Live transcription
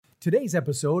Today's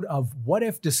episode of What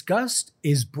If Discussed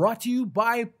is brought to you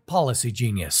by Policy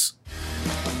Genius.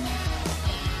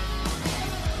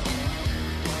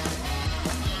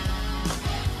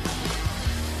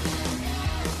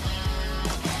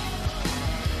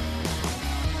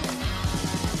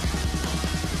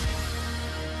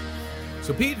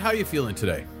 So Pete, how are you feeling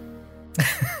today?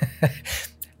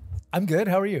 I'm good.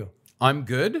 How are you? I'm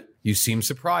good. You seem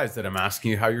surprised that I'm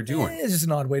asking you how you're doing. It's just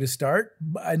an odd way to start.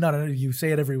 Not you say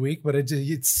it every week, but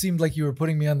it seemed like you were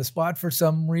putting me on the spot for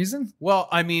some reason. Well,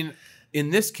 I mean,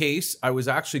 in this case, I was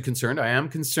actually concerned. I am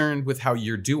concerned with how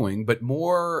you're doing, but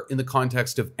more in the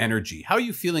context of energy. How are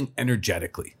you feeling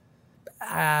energetically?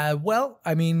 Well,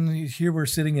 I mean, here we're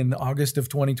sitting in August of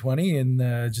 2020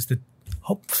 and just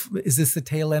is this the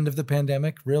tail end of the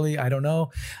pandemic? Really? I don't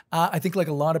know. I think like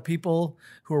a lot of people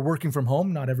who are working from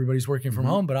home, not everybody's working from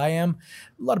home, but I am.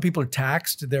 A lot of people are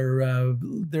taxed. They've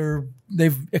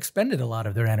expended a lot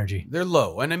of their energy. They're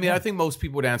low. And I mean, I think most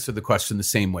people would answer the question the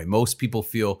same way. Most people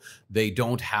feel they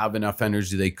don't have enough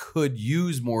energy. They could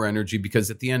use more energy because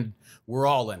at the end, we're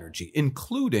all energy,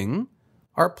 including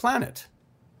our planet.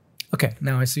 Okay,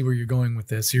 now I see where you're going with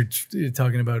this. You're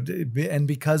talking about, and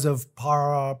because of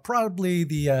probably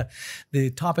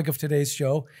the topic of today's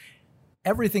show,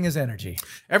 everything is energy.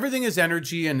 Everything is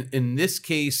energy, and in this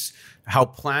case, how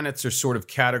planets are sort of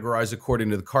categorized according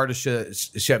to the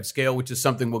Kardashev scale, which is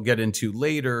something we'll get into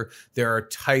later. There are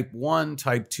type 1,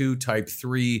 type 2, type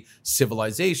 3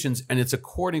 civilizations, and it's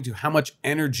according to how much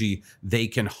energy they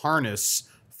can harness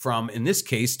from, in this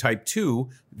case, type 2,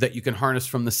 that you can harness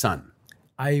from the sun.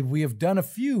 We have done a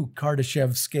few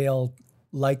Kardashev scale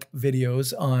like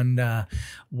videos on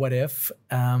What If,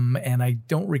 and I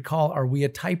don't recall, are we a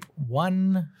type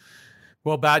 1?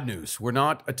 Well, bad news. We're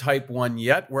not a type 1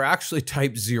 yet. We're actually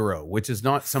type 0, which is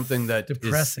not something that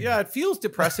depressing. It feels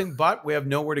depressing, but we have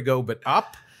nowhere to go but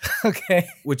up. Okay.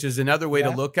 Which is another way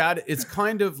to look at it. It's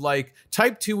kind of like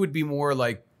type 2 would be more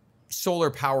like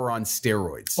solar power on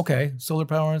steroids. Okay, solar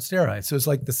power on steroids. So it's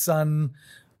like the sun,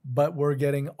 but we're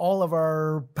getting all of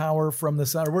our power from the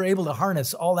sun. We're able to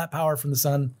harness all that power from the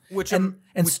sun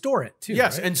and store it too.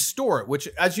 Yes, right? and store it, which,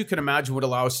 as you can imagine, would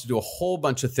allow us to do a whole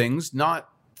bunch of things, not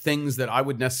things that I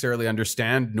would necessarily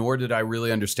understand, nor did I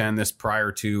really understand this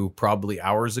prior to probably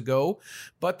hours ago.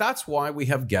 But that's why we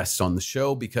have guests on the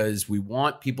show, because we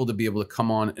want people to be able to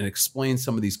come on and explain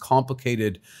some of these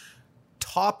complicated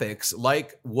topics,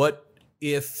 like what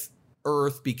if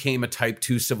Earth became a type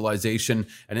 2 civilization.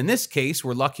 And in this case,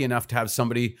 we're lucky enough to have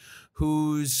somebody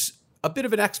who's a bit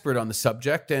of an expert on the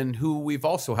subject and who we've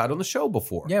also had on the show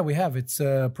before. Yeah, we have. It's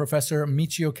Professor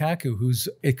Michio Kaku, who's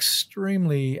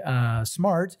extremely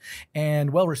smart and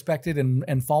well-respected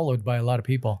and followed by a lot of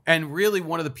people. And really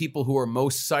one of the people who are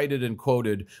most cited and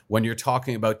quoted when you're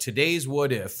talking about today's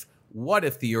what if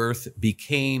the Earth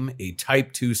became a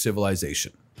type 2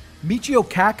 civilization. Michio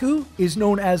Kaku is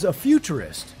known as a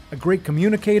futurist, a great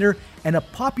communicator, and a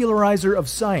popularizer of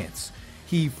science.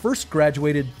 He first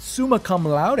graduated summa cum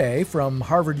laude from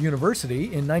Harvard University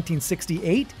in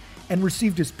 1968 and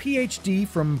received his PhD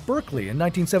from Berkeley in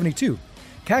 1972.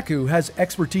 Kaku has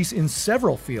expertise in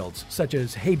several fields, such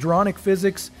as hadronic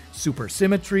physics,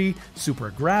 supersymmetry,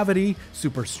 supergravity,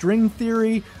 superstring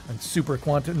theory, and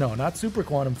not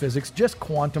superquantum physics, just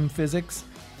quantum physics.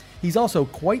 He's also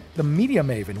quite the media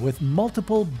maven with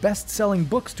multiple best-selling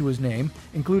books to his name,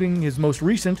 including his most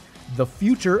recent, The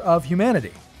Future of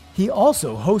Humanity. He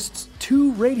also hosts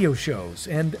 2 radio shows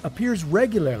and appears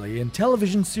regularly in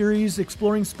television series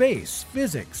exploring space,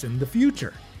 physics, and the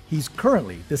future. He's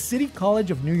currently the City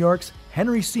College of New York's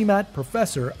Henry Seamat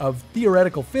Professor of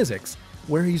Theoretical Physics,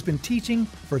 where he's been teaching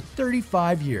for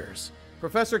 35 years.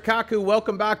 Professor Kaku,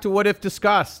 welcome back to What If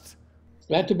Discussed.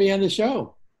 Glad to be on the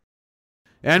show.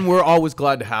 And we're always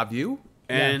glad to have you.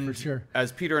 And for sure.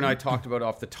 As Peter and I talked about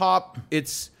off the top,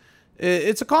 it's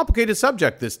a complicated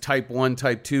subject, this type 1,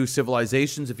 type 2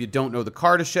 civilizations, if you don't know the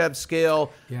Kardashev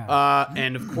scale. Yeah.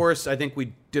 And of course, I think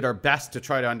we did our best to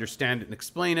try to understand it and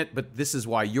explain it, but this is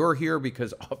why you're here,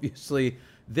 because obviously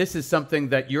this is something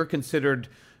that you're considered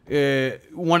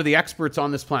one of the experts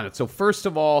on this planet. So first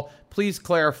of all, please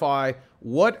clarify,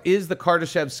 what is the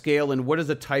Kardashev scale and what is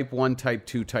a type 1, type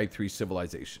 2, type 3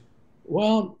 civilization?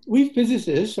 Well, we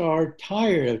physicists are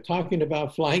tired of talking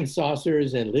about flying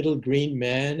saucers and little green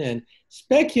men and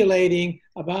speculating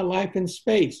about life in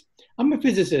space. I'm a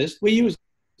physicist. We use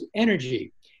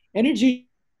energy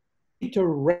to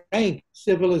rank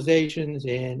civilizations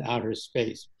in outer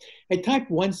space. A type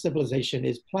 1 civilization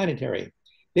is planetary.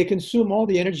 They consume all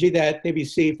the energy that they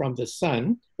receive from the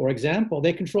sun. For example,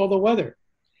 they control the weather.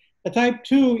 A type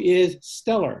 2 is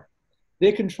stellar.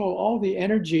 They control all the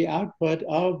energy output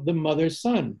of the mother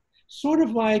sun, sort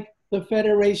of like the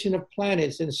Federation of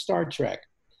Planets in Star Trek.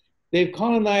 They've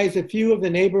colonized a few of the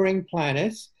neighboring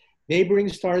planets, neighboring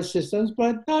star systems,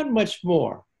 but not much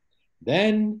more.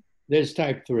 Then there's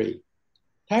type 3.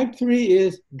 Type 3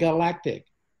 is galactic.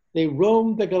 They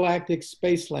roam the galactic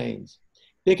space lanes.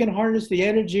 They can harness the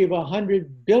energy of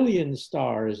 100 billion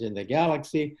stars in the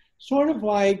galaxy, sort of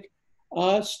like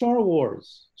Star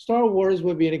Wars. Star Wars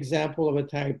would be an example of a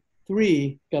type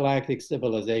 3 galactic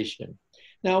civilization.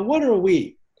 Now, what are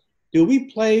we? Do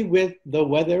we play with the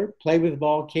weather, play with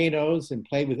volcanoes, and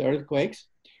play with earthquakes?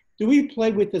 Do we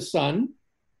play with the sun?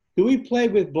 Do we play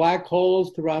with black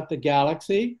holes throughout the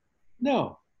galaxy?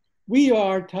 No. We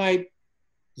are type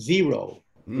 0.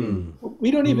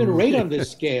 We don't even rate on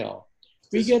this scale.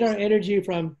 We get our energy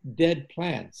from dead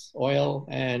plants, oil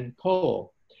and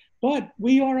coal. But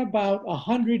we are about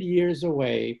 100 years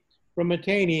away from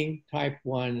attaining type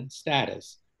 1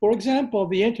 status. For example,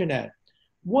 the internet.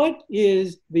 What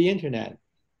is the internet?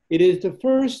 It is the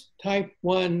first type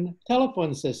 1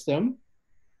 telephone system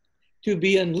to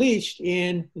be unleashed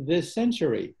in this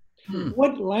century.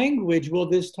 What language will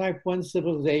this type 1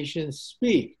 civilization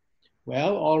speak?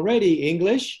 Well, already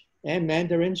English and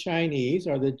Mandarin Chinese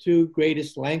are the two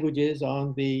greatest languages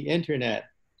on the internet.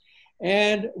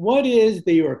 And what is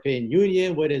the European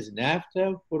Union? What is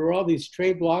NAFTA? What are all these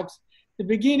trade blocs? The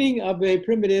beginning of a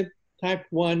primitive type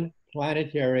 1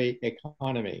 planetary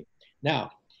economy.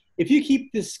 Now, if you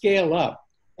keep this scale up,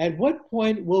 at what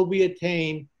point will we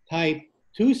attain type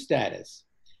 2 status?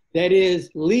 That is,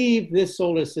 leave this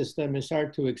solar system and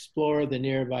start to explore the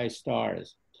nearby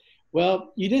stars.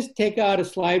 Well, you just take out a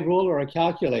slide rule or a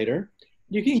calculator.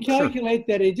 You can calculate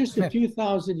that in just a few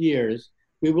thousand years,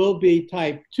 we will be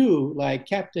type 2 like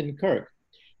Captain Kirk.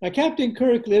 Now, Captain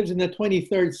Kirk lives in the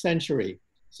 23rd century,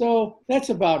 so that's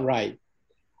about right.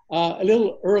 A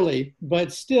little early,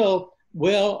 but still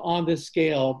well on the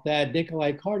scale that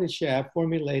Nikolai Kardashev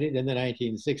formulated in the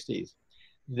 1960s.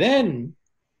 Then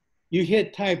you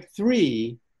hit type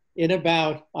 3 in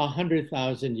about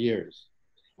 100,000 years.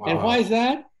 Wow. And why is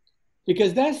that?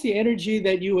 Because that's the energy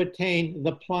that you attain,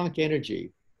 the Planck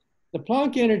energy. The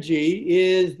Planck energy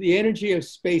is the energy of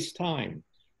space-time.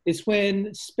 It's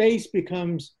when space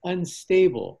becomes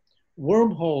unstable,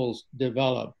 wormholes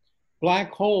develop,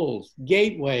 black holes,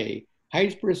 gateway,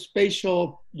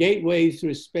 hyperspatial gateways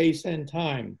through space and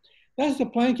time. That's the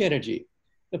Planck energy.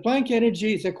 The Planck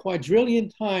energy is a quadrillion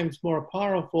times more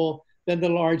powerful than the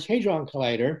Large Hadron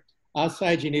Collider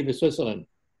outside Geneva, Switzerland.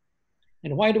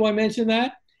 And why do I mention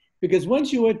that? Because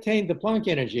once you attain the Planck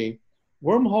energy,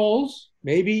 wormholes,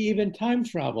 maybe even time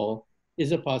travel,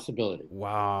 is a possibility.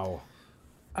 Wow.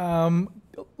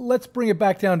 Let's bring it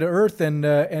back down to Earth and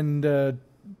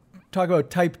talk about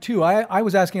type 2. I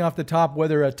was asking off the top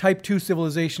whether a type 2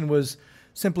 civilization was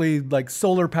simply like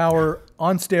solar power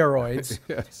on steroids.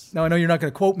 Yes. Now, I know you're not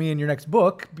going to quote me in your next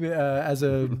book as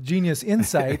a genius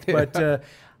insight, but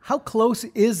how close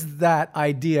is that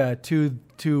idea to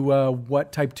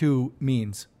what type 2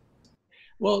 means?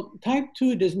 Well, type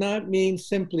 2 does not mean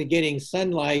simply getting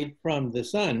sunlight from the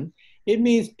sun. It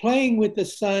means playing with the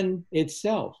sun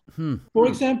itself. For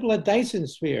example, a Dyson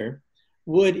sphere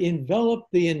would envelop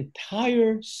the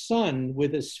entire sun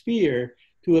with a sphere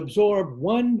to absorb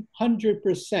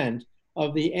 100%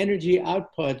 of the energy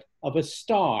output of a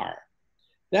star.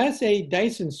 That's a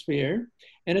Dyson sphere,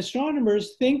 and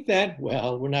astronomers think that,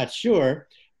 well, we're not sure,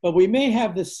 but we may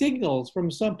have the signals from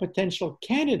some potential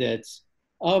candidates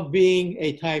of being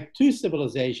a type 2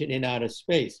 civilization in outer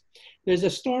space. There's a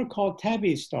star called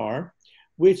Tabby star,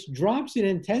 which drops in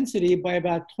intensity by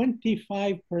about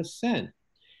 25%.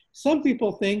 Some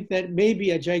people think that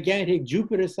maybe a gigantic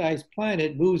Jupiter-sized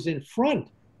planet moves in front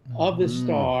of the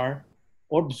star,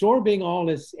 absorbing all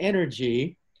its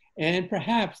energy, and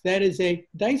perhaps that is a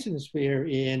Dyson sphere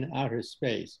in outer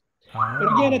space.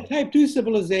 But again, a type 2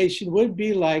 civilization would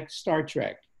be like Star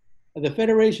Trek. The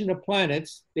Federation of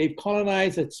Planets, they've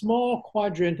colonized a small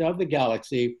quadrant of the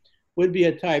galaxy, would be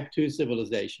a type 2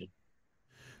 civilization.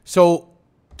 So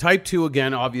type 2,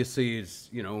 again, obviously is,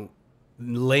 you know,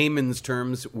 in layman's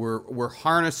terms, we're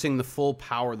harnessing the full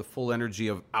power, the full energy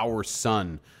of our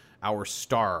sun, our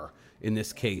star in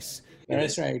this case.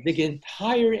 That's right, the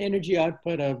entire energy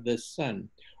output of the sun.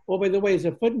 Oh, by the way, as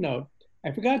a footnote,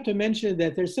 I forgot to mention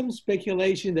that there's some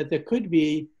speculation that there could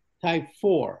be type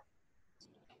 4.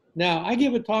 Now, I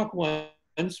gave a talk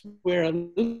once where a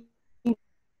little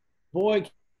boy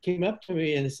came up to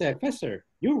me and said, "Professor,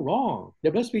 you're wrong.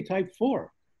 There must be type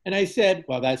 4. And I said,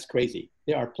 well, that's crazy.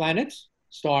 There are planets,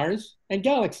 stars, and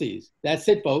galaxies. That's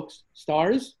it, folks.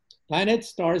 Stars, planets,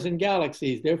 stars, and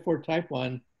galaxies, therefore type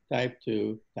 1, type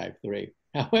 2, type 3.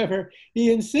 However,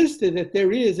 he insisted that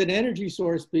there is an energy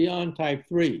source beyond type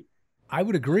 3. I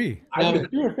would agree. Now,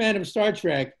 if you're a fan of Star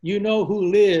Trek, you know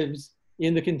who lives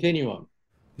in the continuum.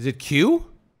 Is it Q?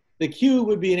 The Q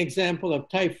would be an example of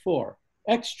type 4,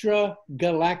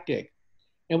 extragalactic.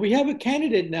 And we have a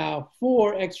candidate now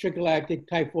for extragalactic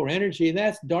type 4 energy, and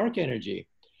that's dark energy.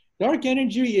 Dark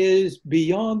energy is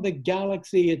beyond the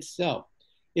galaxy itself.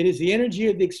 It is the energy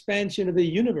of the expansion of the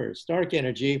universe, dark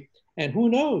energy. And who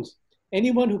knows?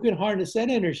 Anyone who can harness that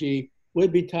energy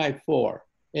would be type 4.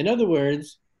 In other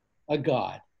words, a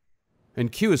god.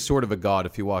 And Q is sort of a god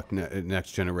if you walk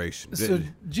Next Generation. So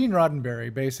Gene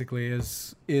Roddenberry basically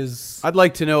is. I'd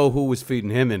like to know who was feeding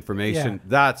him information. Yeah.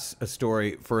 That's a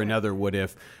story for another what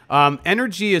if.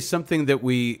 Energy is something that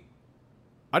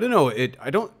I don't know. I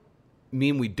don't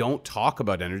mean we don't talk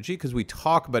about energy, because we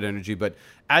talk about energy, but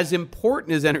as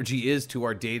important as energy is to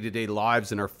our day-to-day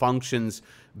lives and our functions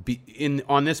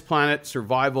on this planet,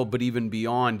 survival, but even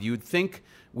beyond, you'd think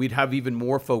we'd have even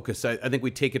more focus. I think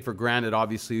we take it for granted.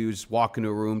 Obviously, you just walk into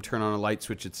a room, turn on a light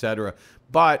switch, etc.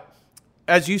 But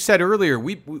as you said earlier,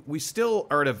 we still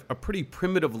are at a pretty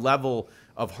primitive level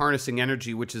of harnessing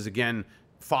energy, which is, again,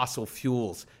 fossil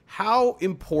fuels. How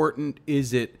important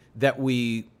is it that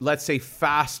we, let's say,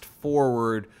 fast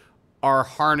forward our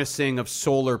harnessing of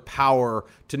solar power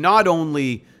to not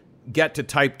only get to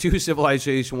type 2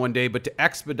 civilization one day, but to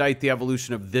expedite the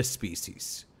evolution of this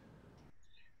species?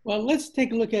 Well, let's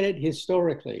take a look at it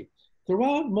historically.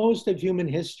 Throughout most of human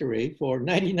history, for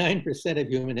 99% of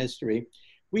human history,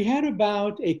 we had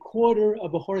about a quarter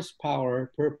of a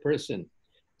horsepower per person.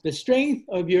 The strength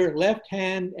of your left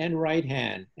hand and right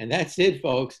hand, and that's it,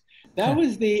 folks. That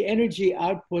was the energy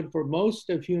output for most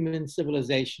of human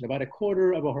civilization, about a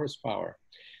quarter of a horsepower.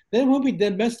 Then when we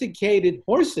domesticated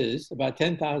horses about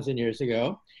 10,000 years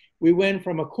ago, we went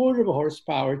from a quarter of a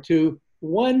horsepower to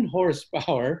 1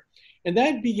 horsepower. And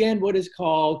that began what is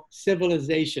called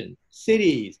civilization.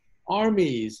 Cities,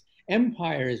 armies,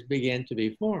 empires began to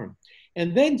be formed.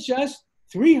 And then just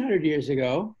 300 years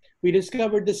ago, we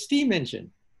discovered the steam engine.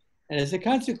 And as a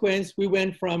consequence, we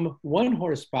went from 1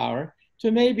 horsepower to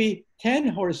maybe 10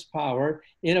 horsepower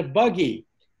in a buggy,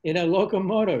 in a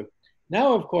locomotive.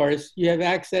 Now, of course, you have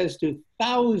access to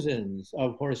thousands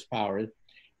of horsepower.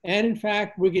 And in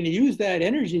fact, we're going to use that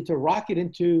energy to rocket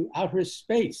into outer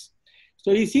space.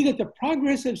 So you see that the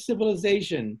progress of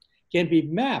civilization can be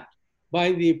mapped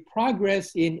by the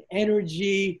progress in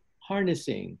energy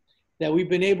harnessing, that we've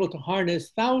been able to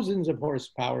harness thousands of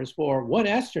horsepowers for 1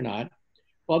 astronaut,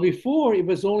 while before it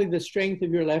was only the strength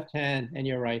of your left hand and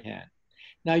your right hand.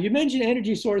 Now, you mentioned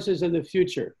energy sources of the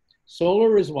future.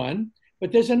 Solar is one,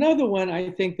 but there's another one I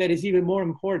think that is even more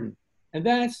important, and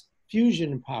that's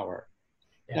fusion power.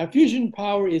 Yeah. Now, fusion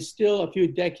power is still a few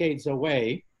decades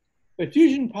away, but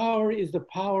fusion power is the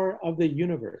power of the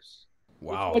universe.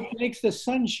 Wow. It's what makes the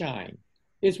sun shine.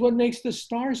 It's what makes the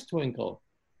stars twinkle.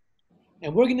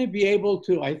 And we're going to be able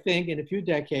to, I think, in a few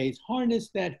decades, harness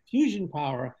that fusion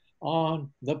power on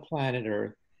the planet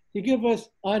Earth to give us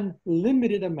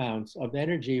unlimited amounts of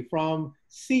energy from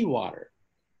seawater.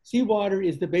 Seawater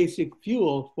is the basic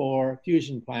fuel for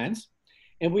fusion plants.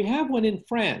 And we have one in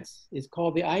France. It's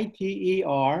called the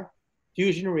ITER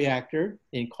fusion reactor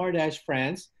in Cardache,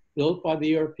 France, built by the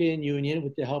European Union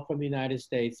with the help from the United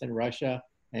States and Russia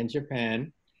and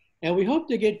Japan. And we hope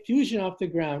to get fusion off the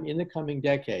ground in the coming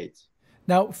decades.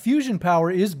 Now, fusion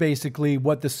power is basically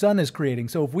what the sun is creating.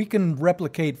 So if we can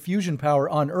replicate fusion power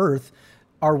on Earth,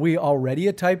 are we already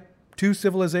a type 2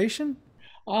 civilization?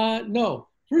 No.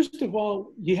 First of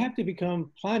all, you have to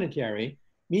become planetary,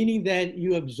 meaning that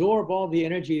you absorb all the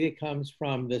energy that comes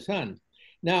from the sun.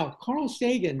 Now, Carl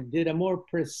Sagan did a more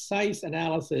precise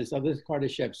analysis of this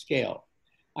Kardashev scale.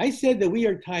 I said that we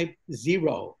are type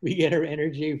 0. We get our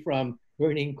energy from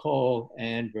burning coal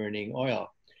and burning oil.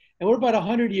 And we're about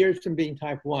 100 years from being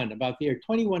type 1. About the year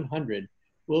 2100,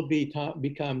 we'll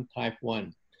become type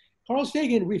 1. Carl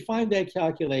Sagan refined that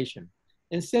calculation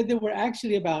and said that we're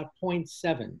actually about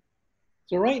 0.7.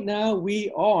 So right now,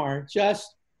 we are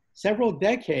just several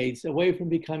decades away from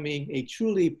becoming a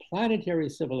truly planetary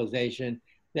civilization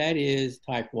that is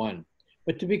type 1.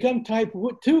 But to become type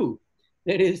 2,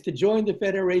 that is to join the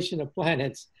Federation of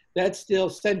Planets, that's still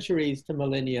centuries to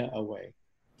millennia away.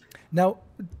 Now,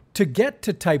 to get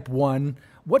to type 1,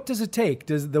 what does it take?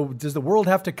 Does the world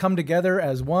have to come together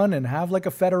as one and have like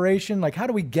a federation? Like, how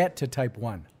do we get to type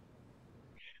 1?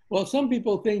 Well, some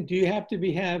people think, do you have to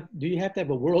have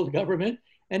a world government?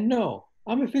 And no,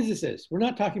 I'm a physicist. We're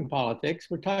not talking politics.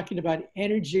 We're talking about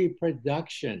energy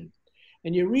production.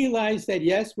 And you realize that,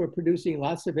 yes, we're producing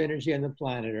lots of energy on the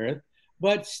planet Earth,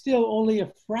 but still only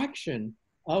a fraction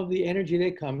of the energy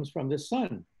that comes from the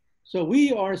sun. So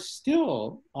we are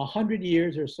still 100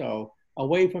 years or so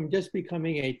away from just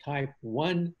becoming a type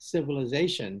 1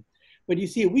 civilization. But you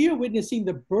see, we are witnessing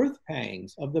the birth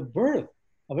pangs of the birth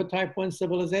of a type 1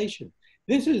 civilization.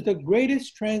 This is the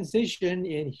greatest transition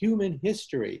in human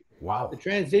history. Wow. The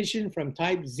transition from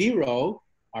type 0,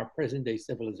 our present day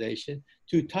civilization,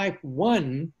 to type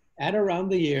 1 at around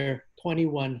the year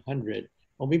 2100,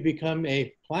 when we become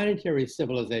a planetary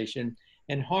civilization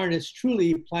and harness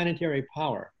truly planetary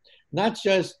power. Not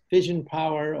just fission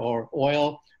power or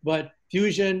oil, but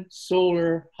fusion,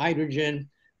 solar, hydrogen,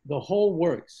 the whole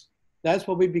works. That's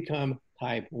what we become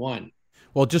type 1.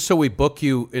 Well, just so we book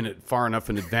you in it far enough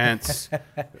in advance,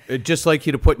 I'd just like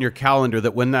you to put in your calendar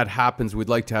that when that happens, we'd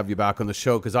like to have you back on the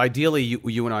show. Because ideally,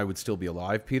 you and I would still be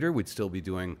alive, Peter. We'd still be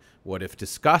doing What If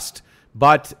Discussed.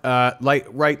 But like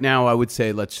right now, I would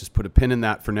say let's just put a pin in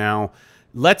that for now.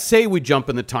 Let's say we jump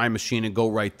in the time machine and go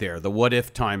right there, the What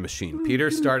If time machine.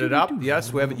 Peter, start it up.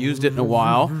 Yes, we haven't used it in a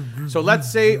while. So let's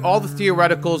say all the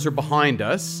theoreticals are behind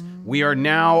us. We are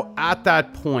now at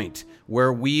that point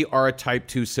where we are a type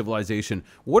 2 civilization.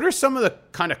 What are some of the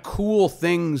kind of cool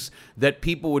things that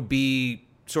people would be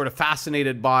sort of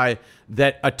fascinated by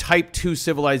that a type 2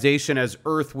 civilization as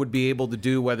Earth would be able to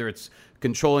do, whether it's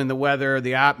controlling the weather,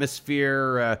 the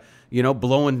atmosphere,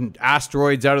 blowing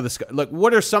asteroids out of the sky? Like,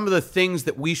 what are some of the things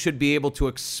that we should be able to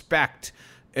expect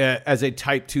as a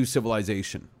type 2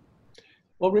 civilization?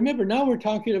 Well, remember, now we're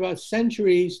talking about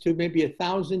centuries to maybe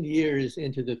 1,000 years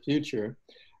into the future.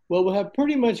 Well, we'll have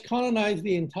pretty much colonized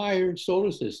the entire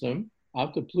solar system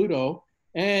out to Pluto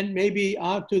and maybe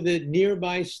out to the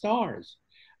nearby stars.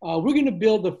 We're going to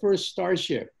build the first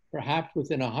starship, perhaps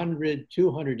within 100,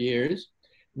 200 years.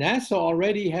 NASA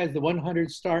already has the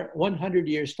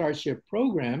 100-year Starship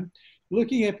program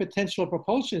looking at potential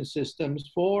propulsion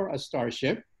systems for a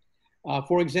starship.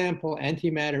 For example,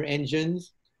 antimatter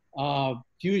engines,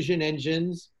 fusion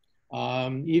engines,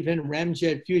 even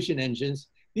ramjet fusion engines.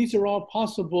 These are all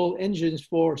possible engines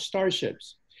for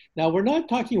starships. Now, we're not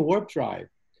talking warp drive.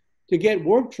 To get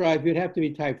warp drive, you'd have to be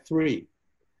type 3.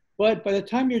 But by the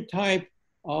time you're type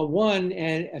 1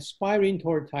 and aspiring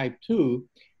toward type 2,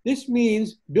 this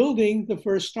means building the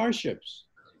first starships.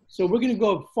 So we're going to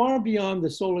go far beyond the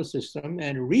solar system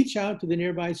and reach out to the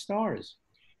nearby stars.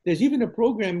 There's even a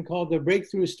program called the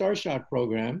Breakthrough Starshot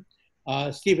Program.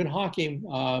 Stephen Hawking,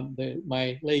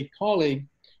 my late colleague,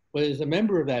 was a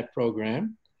member of that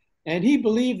program. And he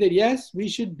believed that, yes, we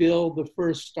should build the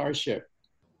first starship,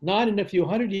 not in a few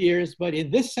hundred years, but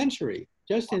in this century,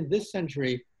 just in this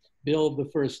century, build the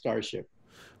first starship.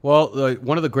 Well,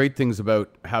 one of the great things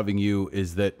about having you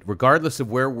is that regardless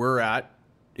of where we're at,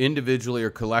 individually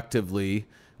or collectively,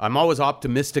 I'm always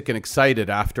optimistic and excited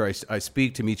after I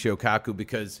speak to Michio Kaku,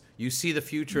 because you see the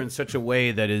future in such a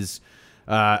way that is,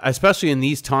 especially in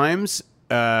these times,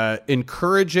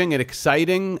 encouraging and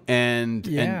exciting and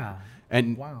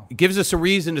wow. It gives us a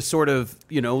reason to sort of,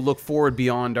 look forward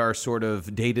beyond our sort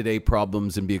of day-to-day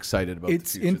problems and be excited about the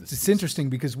future. It's interesting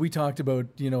because we talked about,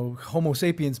 Homo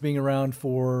sapiens being around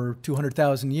for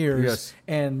 200,000 years. Yes.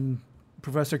 And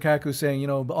Professor Kaku saying,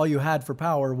 all you had for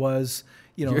power was,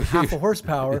 half a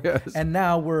horsepower. Yes. And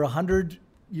now we're 100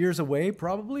 years away,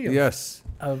 probably. Yes.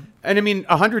 And I mean,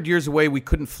 100 years away, we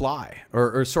couldn't fly.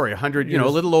 Or sorry, 100, a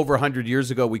little over 100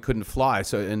 years ago, we couldn't fly.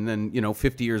 So, and then,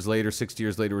 50 years later, 60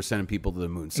 years later, we're sending people to the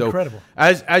moon. So incredible.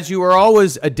 As you are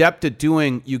always adept at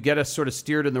doing, you get us sort of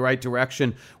steered in the right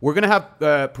direction. We're going to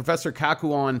have Professor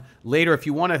Kaku on later. If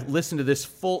you want to listen to this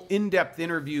full in-depth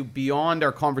interview beyond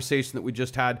our conversation that we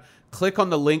just had, click on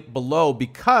the link below,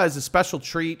 because a special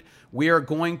treat, we are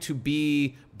going to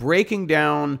be breaking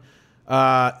down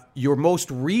your most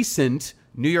recent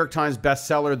New York Times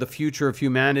bestseller, The Future of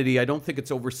Humanity. I don't think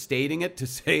it's overstating it to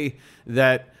say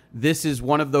that this is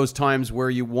one of those times where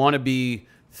you want to be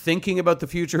thinking about the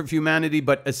future of humanity,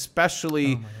 but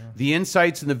especially the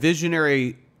insights and the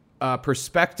visionary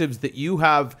perspectives that you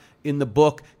have in the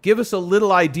book. Give us a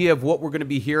little idea of what we're going to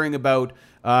be hearing about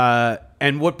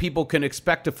and what people can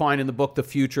expect to find in the book, The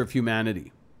Future of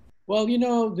Humanity. Well,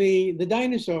 the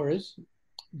dinosaurs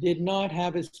did not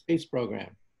have a space program.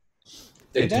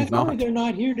 That's why they're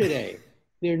not here today.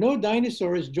 There are no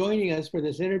dinosaurs joining us for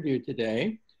this interview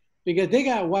today because they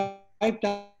got wiped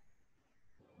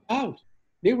out.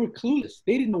 They were clueless.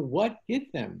 They didn't know what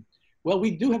hit them. Well,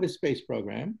 we do have a space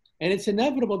program, and it's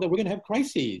inevitable that we're going to have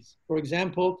crises. For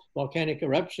example, volcanic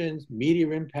eruptions,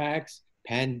 meteor impacts,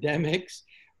 pandemics.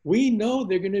 We know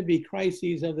they're going to be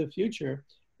crises of the future,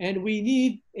 and we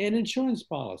need an insurance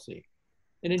policy.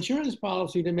 an insurance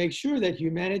policy to make sure that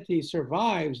humanity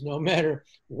survives no matter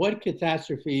what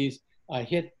catastrophes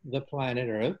hit the planet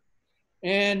Earth.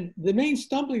 And the main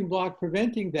stumbling block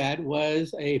preventing that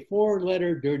was a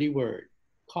 4-letter dirty word,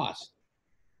 cost.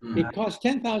 It costs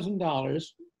 $10,000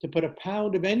 to put a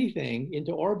pound of anything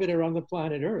into orbit around the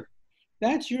planet Earth.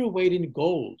 That's your weight in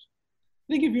gold.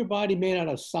 Think of your body made out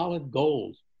of solid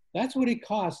gold. That's what it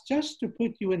costs just to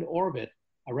put you in orbit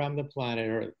around the planet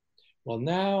Earth. Well,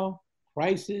 now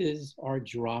prices are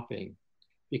dropping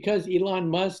because Elon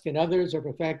Musk and others are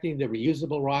perfecting the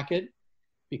reusable rocket,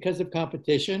 because of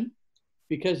competition,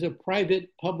 because of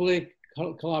private-public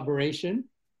collaboration.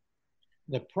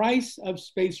 The price of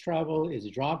space travel is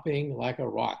dropping like a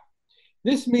rock.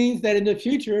 This means that in the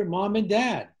future, mom and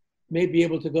dad may be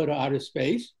able to go to outer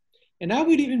space. And I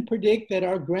would even predict that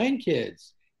our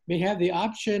grandkids may have the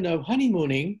option of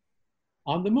honeymooning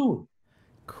on the moon.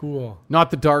 Cool. Not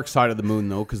the dark side of the moon,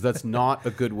 though, because that's not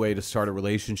a good way to start a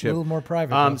relationship. A little more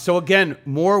private. So again,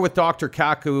 more with Dr.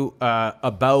 Kaku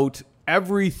about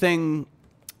everything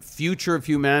future of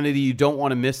humanity. You don't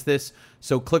want to miss this.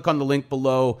 So click on the link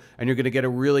below and you're going to get a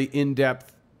really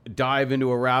in-depth dive into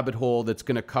a rabbit hole that's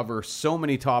going to cover so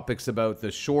many topics about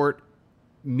the short,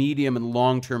 medium, and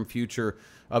long-term future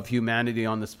of humanity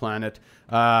on this planet.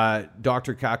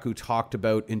 Dr. Kaku talked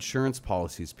about insurance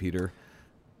policies, Peter.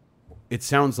 It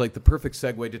sounds like the perfect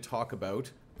segue to talk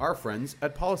about our friends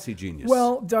at Policy Genius.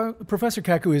 Well, Professor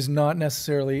Kaku is not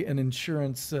necessarily an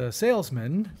insurance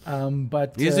salesman,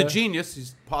 but he is a genius.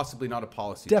 He's possibly not a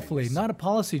policy definitely genius. Not a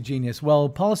policy genius. Well,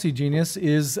 Policy Genius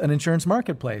is an insurance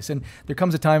marketplace, and there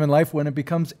comes a time in life when it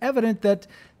becomes evident that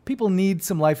people need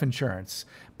some life insurance.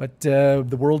 But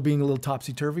the world being a little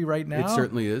topsy-turvy right now. It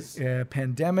certainly is.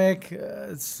 Pandemic,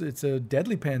 it's a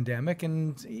deadly pandemic,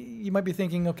 and you might be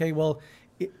thinking, okay, well,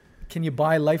 can you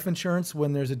buy life insurance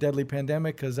when there's a deadly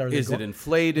pandemic? Is it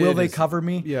inflated? Will they cover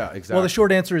me? Yeah, exactly. Well, the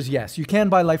short answer is yes. You can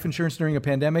buy life insurance during a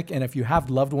pandemic, and if you have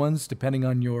loved ones, depending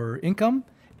on your income,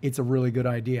 it's a really good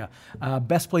idea.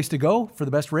 Best place to go for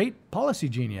the best rate? Policy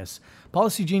Genius.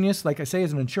 Policy Genius, like I say,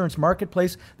 is an insurance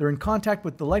marketplace. They're in contact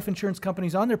with the life insurance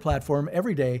companies on their platform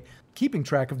every day, keeping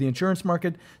track of the insurance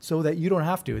market so that you don't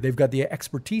have to. They've got the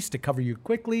expertise to cover you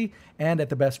quickly and at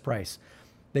the best price.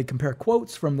 They compare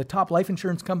quotes from the top life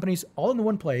insurance companies all in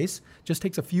one place. Just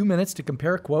takes a few minutes to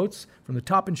compare quotes from the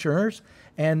top insurers,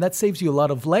 and that saves you a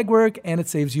lot of legwork, and it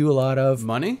saves you a lot of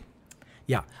money.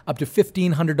 Yeah, up to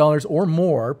 $1,500 or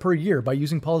more per year by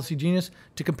using Policy Genius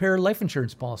to compare life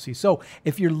insurance policies. So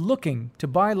if you're looking to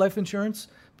buy life insurance,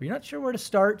 but you're not sure where to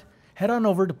start, head on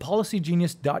over to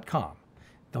policygenius.com.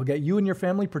 They'll get you and your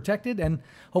family protected and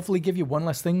hopefully give you one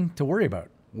less thing to worry about.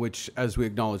 Which, as we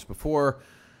acknowledged before,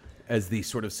 as the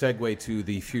sort of segue to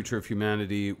the future of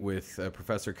humanity with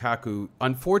Professor Kaku,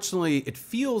 unfortunately, it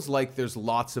feels like there's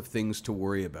lots of things to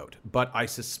worry about. But I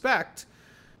suspect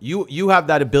you have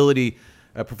that ability,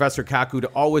 Professor Kaku, to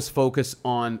always focus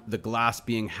on the glass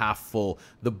being half full.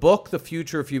 The book, The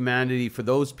Future of Humanity, for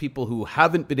those people who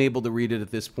haven't been able to read it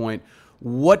at this point,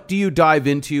 what do you dive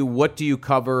into? What do you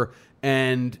cover?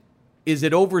 And is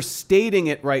it overstating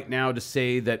it right now to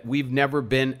say that we've never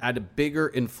been at a bigger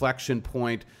inflection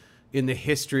point in the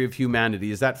history of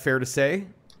humanity? Is that fair to say?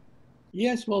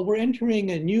 Yes, well, we're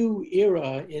entering a new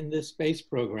era in this space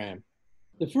program.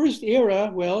 The first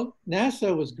era, well,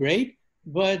 NASA was great,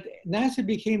 but NASA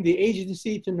became the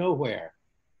agency to nowhere.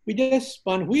 We just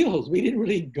spun wheels. We didn't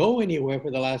really go anywhere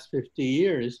for the last 50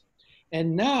 years.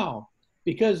 And now,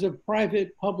 because of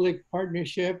private-public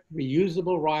partnership,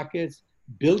 reusable rockets,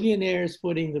 billionaires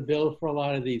footing the bill for a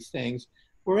lot of these things,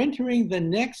 we're entering the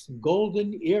next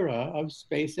golden era of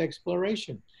space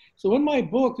exploration. So in my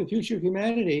book, The Future of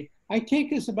Humanity, I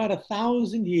take us about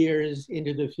 1,000 years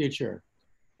into the future,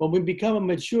 when we become a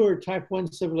mature type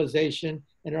 1 civilization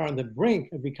and are on the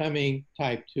brink of becoming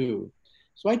type 2.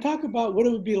 So I talk about what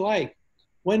it would be like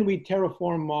when we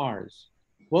terraform Mars,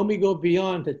 when we go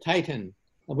beyond to Titan,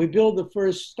 and we build the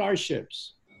first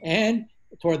starships. And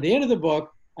toward the end of the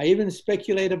book, I even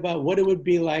speculate about what it would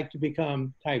be like to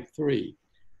become type 3.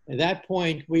 At that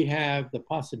point, we have the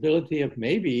possibility of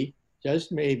maybe,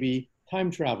 just maybe,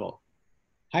 time travel,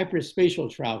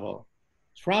 hyperspatial travel,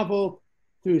 travel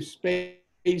through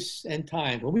space and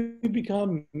time. When we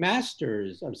become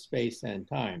masters of space and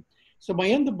time. So I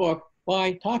end the book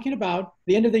by talking about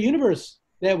the end of the universe,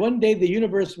 that one day the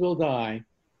universe will die.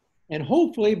 And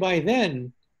hopefully by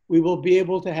then, we will be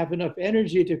able to have enough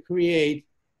energy to create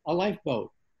a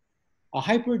lifeboat, a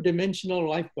hyperdimensional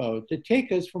lifeboat to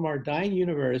take us from our dying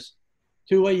universe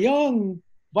to a young,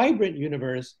 vibrant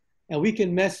universe and we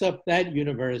can mess up that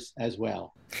universe as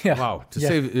well. Yeah. Wow. To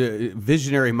say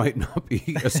visionary might not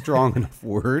be a strong enough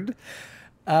word.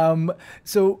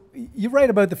 So you write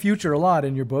about the future a lot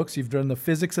in your books. You've done the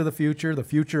physics of the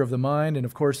future of the mind, and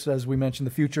of course, as we mentioned,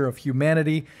 the future of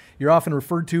humanity. You're often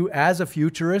referred to as a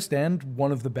futurist and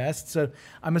one of the best. So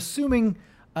I'm assuming,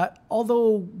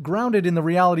 although grounded in the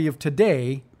reality of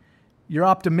today, you're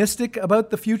optimistic about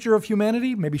the future of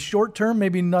humanity, maybe short term,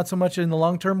 maybe not so much in the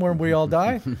long term when we all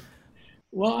die?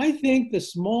 Well, I think the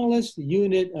smallest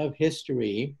unit of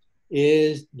history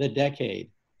is the decade.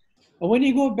 And when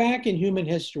you go back in human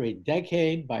history,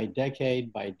 decade by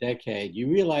decade by decade, you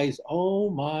realize, oh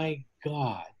my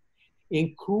God,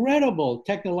 incredible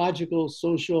technological,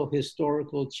 social,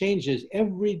 historical changes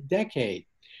every decade.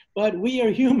 But we are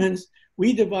humans,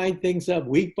 we divide things up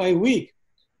week by week.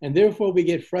 And therefore we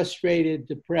get frustrated,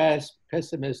 depressed,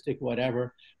 pessimistic,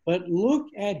 whatever. But look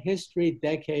at history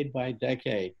decade by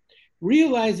decade.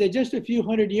 Realize that just a few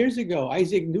hundred years ago,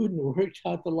 Isaac Newton worked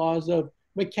out the laws of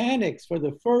mechanics for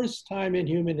the first time in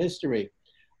human history.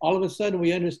 All of a sudden,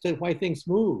 we understood why things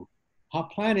move, how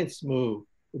planets move.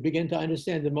 We begin to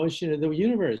understand the motion of the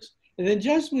universe. And then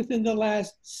just within the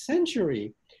last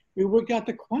century, we worked out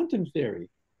the quantum theory,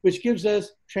 which gives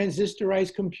us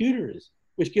transistorized computers,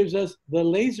 which gives us the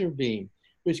laser beam,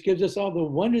 which gives us all the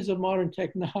wonders of modern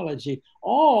technology,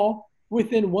 all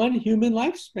within one human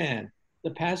lifespan,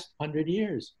 the past 100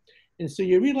 years. And so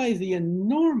you realize the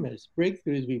enormous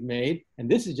breakthroughs we've made, and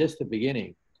this is just the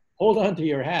beginning. Hold on to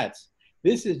your hats.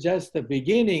 This is just the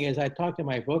beginning, as I talked in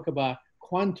my book about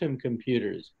quantum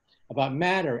computers, about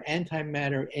matter,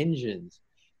 antimatter engines,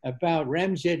 about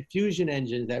ramjet fusion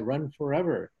engines that run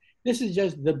forever. This is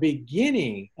just the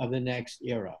beginning of the next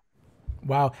era.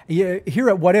 Wow. Yeah, here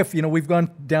at What If, we've gone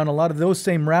down a lot of those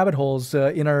same rabbit holes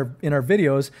in our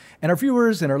videos, and our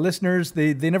viewers and our listeners,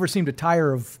 they never seem to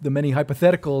tire of the many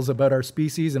hypotheticals about our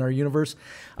species and our universe.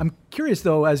 I'm curious,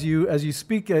 though, as you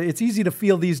speak, it's easy to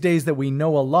feel these days that we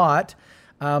know a lot,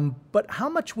 but how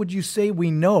much would you say we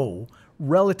know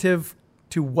relative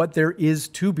to what there is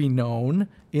to be known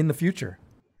in the future?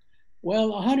 Well,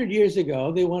 100 years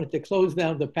ago, they wanted to close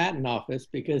down the patent office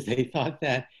because they thought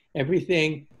that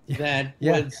everything that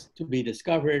was to be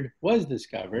discovered was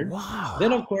discovered. Wow.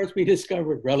 Then, of course, we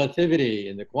discovered relativity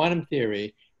and the quantum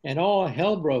theory, and all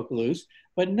hell broke loose.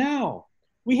 But now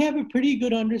we have a pretty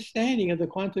good understanding of the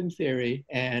quantum theory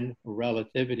and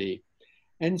relativity.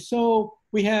 And so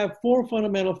we have four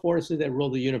fundamental forces that rule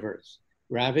the universe: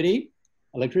 gravity,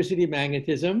 electricity,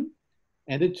 magnetism,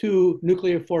 and the two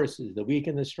nuclear forces, the weak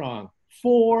and the strong.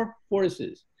 Four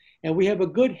forces. And we have a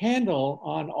good handle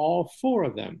on all four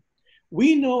of them.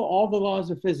 We know all the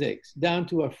laws of physics down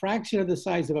to a fraction of the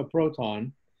size of a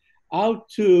proton, out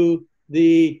to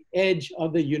the edge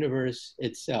of the universe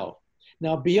itself.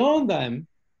 Now, beyond them,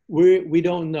 we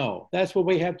don't know. That's where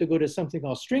we have to go to something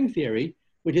called string theory,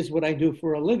 which is what I do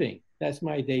for a living. That's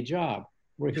my day job,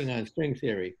 working on string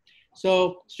theory.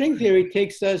 So string theory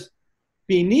takes us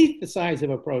beneath the size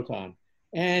of a proton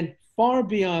and far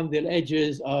beyond the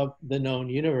edges of the known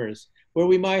universe, where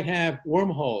we might have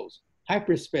wormholes,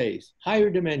 hyperspace, higher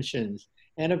dimensions,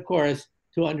 and of course,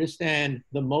 to understand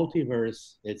the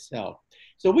multiverse itself.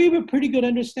 So we have a pretty good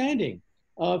understanding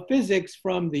of physics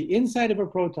from the inside of a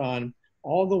proton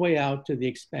all the way out to the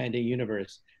expanding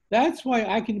universe. That's why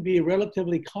I can be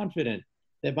relatively confident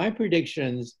that my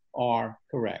predictions are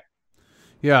correct.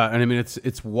 Yeah, and I mean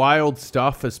it's wild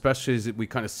stuff, especially as we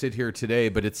kind of sit here today.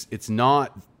 But it's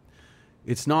not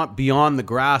beyond the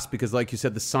grasp because, like you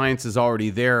said, the science is already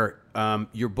there.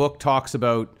 Your book talks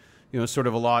about sort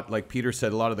of a lot, like Peter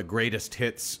said, a lot of the greatest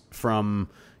hits from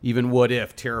even What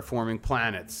If, terraforming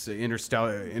planets,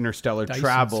 interstellar Dyson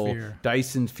travel, sphere.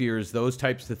 Dyson spheres, those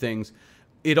types of things.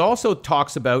 It also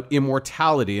talks about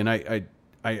immortality, and I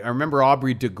remember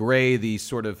Aubrey de Grey,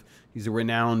 he's a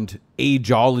renowned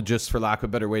ageologist, for lack of a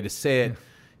better way to say it.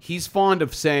 He's fond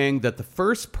of saying that the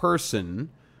first person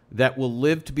that will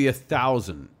live to be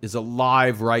 1,000 is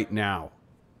alive right now.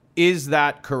 Is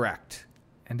that correct?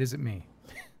 And is it me?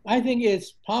 I think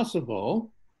it's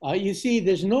possible. You see,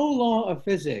 there's no law of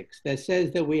physics that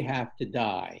says that we have to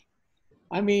die.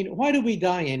 I mean, why do we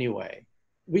die anyway?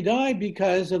 We die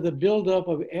because of the buildup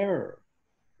of error.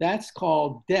 That's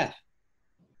called death.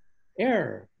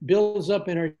 Error builds up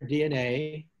in our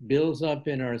DNA, builds up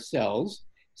in our cells.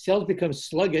 Cells become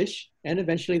sluggish, and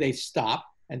eventually they stop,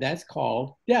 and that's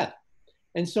called death.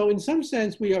 And so in some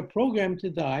sense, we are programmed to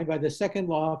die by the second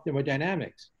law of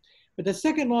thermodynamics. But the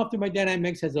second law of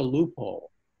thermodynamics has a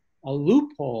loophole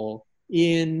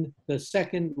in the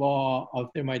second law of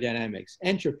thermodynamics,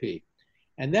 entropy.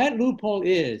 And that loophole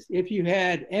is if you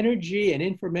had energy and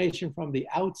information from the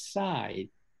outside,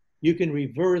 you can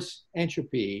reverse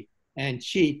entropy and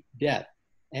cheat death.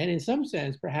 And in some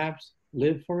sense, perhaps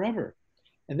live forever.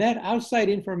 And that outside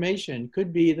information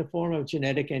could be the form of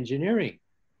genetic engineering.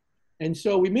 And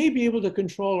so we may be able to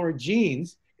control our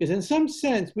genes because in some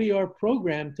sense, we are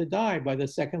programmed to die by the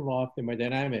second law of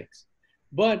thermodynamics.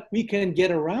 But we can get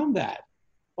around that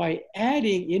by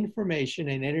adding information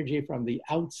and energy from the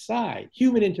outside,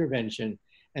 human intervention.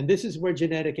 And this is where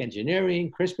genetic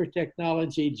engineering, CRISPR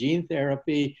technology, gene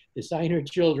therapy, designer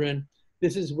children,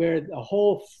 this is where the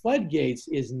whole floodgates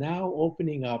is now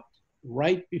opening up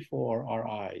right before our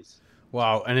eyes.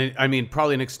 Wow. And I mean,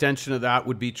 probably an extension of that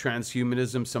would be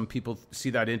transhumanism. Some people see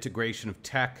that integration of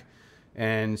tech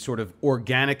and sort of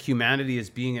organic humanity as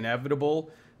being inevitable.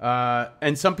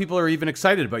 And some people are even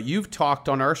excited about. You've talked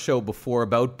on our show before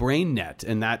about BrainNet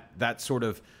and that sort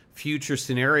of future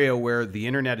scenario where the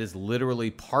internet is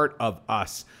literally part of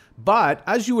us. But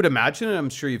as you would imagine, and I'm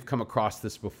sure you've come across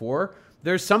this before,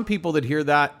 there's some people that hear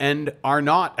that and are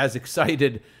not as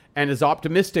excited and as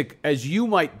optimistic as you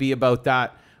might be about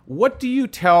that. What do you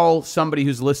tell somebody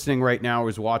who's listening right now or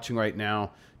is watching right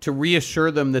now to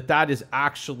reassure them that that is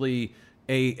actually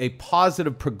a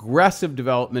positive, progressive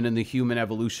development in the human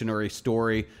evolutionary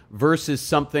story versus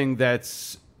something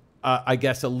that's, I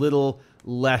guess, a little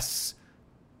less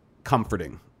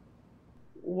comforting?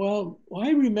 Well, I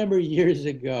remember years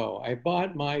ago, I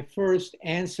bought my first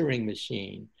answering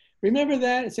machine. Remember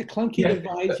that? It's a clunky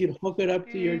device. You'd hook it up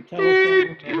to your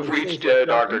telephone. You've reached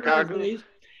Dr. Kaku.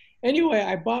 Anyway,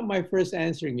 I bought my first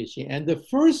answering machine. And the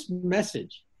first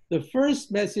message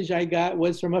I got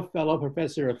was from a fellow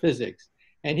professor of physics.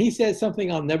 And he said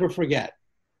something I'll never forget.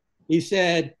 He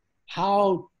said,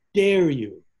 "How dare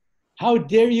you? How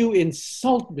dare you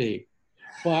insult me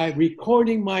by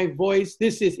recording my voice?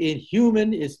 This is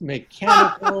inhuman, it's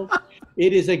mechanical,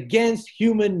 it is against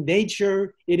human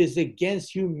nature, it is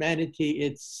against humanity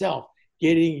itself,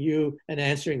 getting you an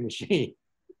answering machine."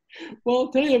 Well,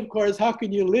 today, of course, how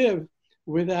can you live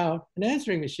without an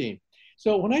answering machine?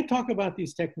 So when I talk about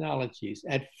these technologies,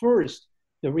 at first,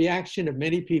 the reaction of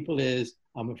many people is,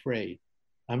 I'm afraid,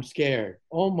 I'm scared.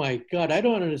 Oh my God, I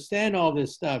don't understand all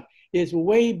this stuff. It's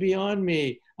way beyond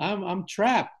me. I'm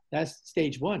trapped. That's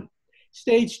stage one.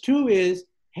 Stage two is,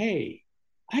 hey,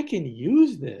 I can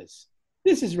use this.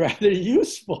 This is rather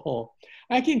useful.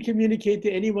 I can communicate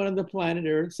to anyone on the planet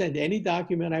Earth, send any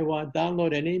document I want,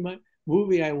 download any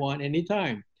movie I want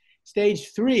anytime.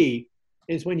 Stage three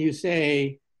is when you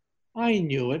say, I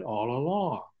knew it all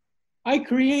along. I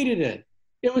created it.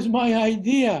 It was my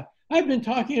idea. I've been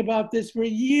talking about this for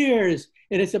years,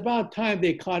 and it's about time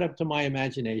they caught up to my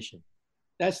imagination.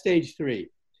 That's stage three.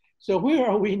 So where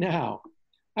are we now?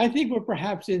 I think we're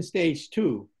perhaps in stage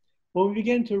two, when we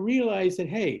begin to realize that,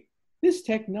 hey, this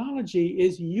technology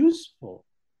is useful.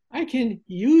 I can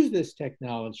use this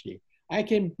technology. I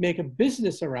can make a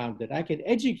business around it. I can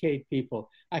educate people.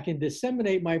 I can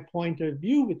disseminate my point of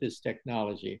view with this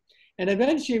technology. And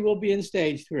eventually we'll be in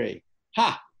stage three.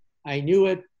 Ha, I knew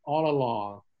it all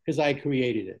along because I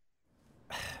created it.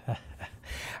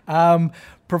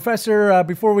 Professor,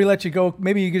 before we let you go,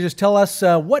 maybe you could just tell us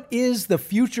what is the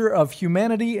future of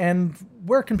humanity and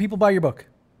where can people buy your book?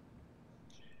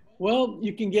 Well,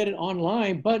 you can get it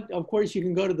online, but of course you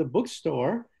can go to the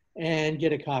bookstore and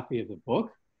get a copy of the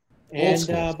book. And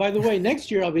by the way,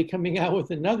 next year I'll be coming out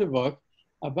with another book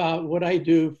about what I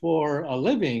do for a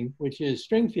living, which is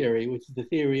string theory, which is the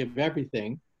theory of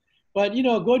everything. But, you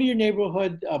know, go to your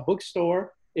neighborhood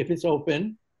bookstore if it's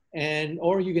open,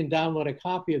 or you can download a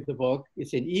copy of the book.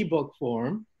 It's in ebook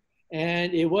form.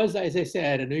 And it was, as I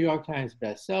said, a New York Times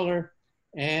bestseller.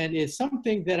 And it's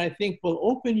something that I think will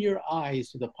open your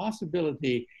eyes to the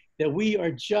possibility that we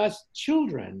are just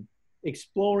children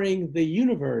exploring the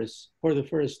universe for the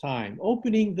first time,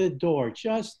 opening the door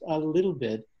just a little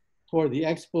bit toward the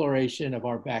exploration of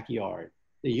our backyard,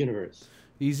 the universe.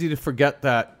 Easy to forget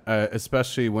that,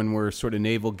 especially when we're sort of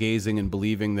navel gazing and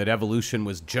believing that evolution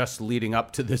was just leading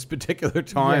up to this particular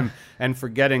time, and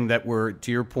forgetting that we're,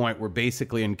 to your point, we're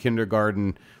basically in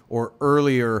kindergarten or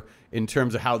earlier in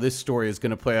terms of how this story is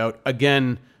going to play out.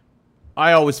 Again,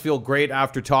 I always feel great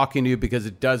after talking to you because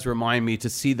it does remind me to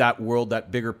see that world,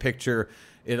 that bigger picture.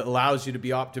 It allows you to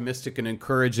be optimistic and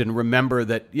encouraged and remember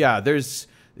that, yeah, there's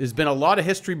been a lot of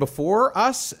history before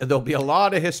us. There'll be a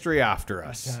lot of history after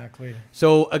us. Exactly.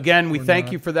 So again, we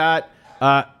thank you for that.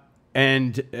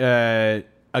 And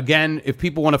again, if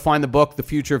people want to find the book, The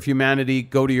Future of Humanity,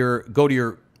 go to your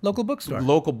local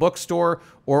bookstore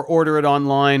or order it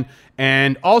online.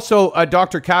 And also,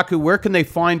 Dr. Kaku, where can they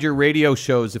find your radio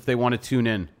shows if they want to tune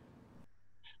in?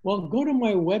 Well, go to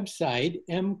my website,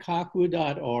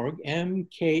 mkaku.org,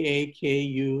 mkaku.org.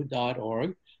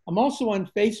 I'm also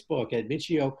on Facebook at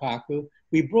Michio Kaku.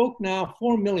 We broke now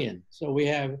 4 million. So we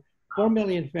have 4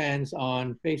 million fans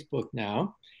on Facebook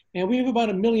now. And we have about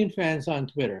 1 million fans on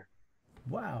Twitter.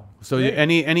 Wow. So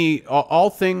Great. all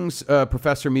things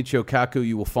Professor Michio Kaku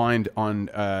you will find on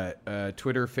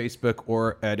Twitter, Facebook,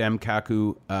 or at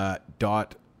mkaku.org.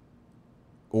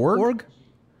 Org?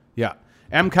 Yeah,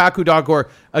 mkaku.org.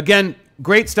 Again,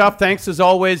 great stuff. Thanks as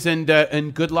always, and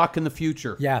good luck in the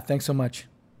future. Yeah, thanks so much.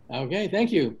 Okay,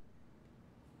 thank you.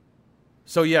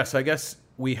 So yes, I guess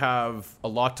we have a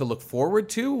lot to look forward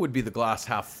to. Would be the glass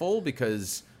half full,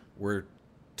 because we're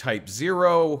type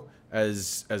 0,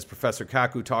 as Professor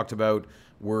Kaku talked about.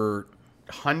 We're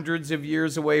hundreds of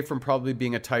years away from probably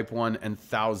being a type 1 and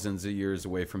thousands of years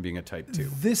away from being a type 2.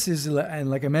 This is, and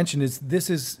like I mentioned, this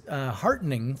is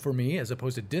heartening for me as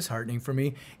opposed to disheartening for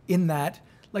me, in that,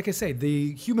 like I say,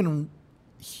 the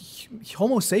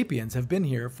Homo sapiens have been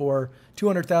here for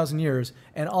 200,000 years,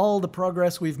 and all the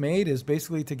progress we've made is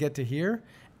basically to get to here.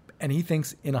 And he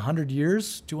thinks in 100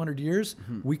 years, 200 years,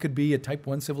 we could be a type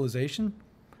 1 civilization.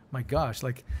 My gosh,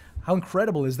 like how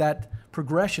incredible is that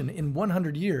progression in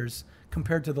 100 years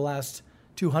compared to the last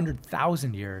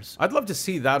 200,000 years? I'd love to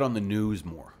see that on the news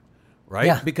more, right?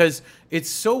 Yeah. Because it's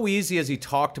so easy, as he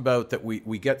talked about, that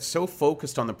we get so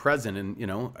focused on the present. And, you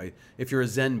know, if you're a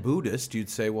Zen Buddhist, you'd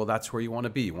say, well, that's where you want to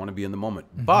be. You want to be in the moment.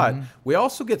 Mm-hmm. But we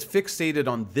also get fixated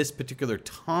on this particular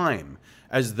time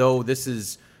as though this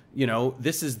is, you know,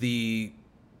 this is the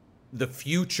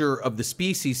future of the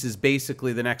species, is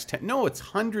basically the next 10. No, it's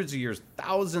hundreds of years,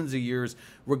 thousands of years,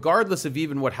 regardless of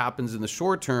even what happens in the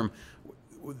short term.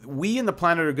 We and the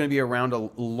planet are going to be around a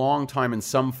long time in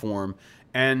some form.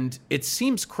 And it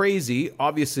seems crazy,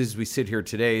 obviously, as we sit here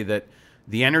today, that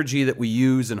the energy that we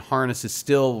use and harness is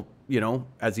still, you know,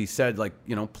 as he said, like,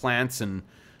 you know, plants and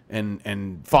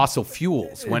fossil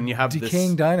fuels. When you have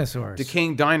decaying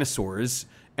dinosaurs.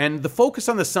 And the focus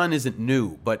on the sun isn't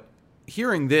new, but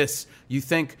hearing this, you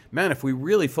think, man, if we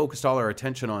really focused all our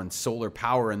attention on solar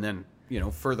power and then, you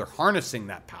know, further harnessing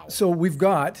that power. So we've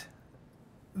got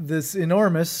this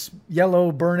enormous yellow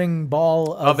burning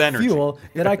ball of energy. Fuel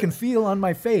that I can feel on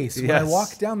my face when I Yes.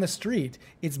 walk down the street.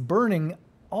 It's burning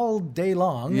all day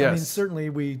long. Yes. I mean,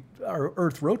 certainly our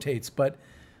Earth rotates, but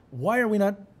why are we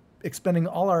not expending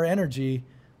all our energy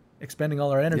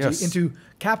Yes. into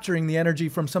capturing the energy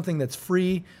from something that's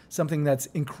free, something that's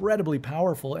incredibly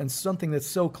powerful, and something that's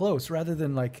so close, rather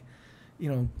than, like, you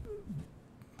know,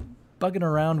 bugging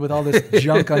around with all this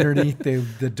junk underneath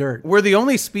the dirt. We're the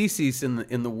only species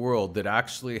in the world that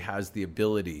actually has the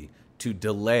ability to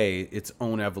delay its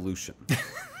own evolution.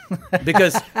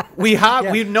 Because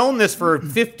we've known this for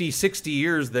 50, 60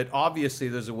 years, that obviously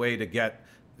there's a way to get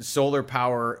solar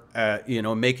power, you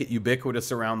know, make it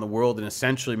ubiquitous around the world and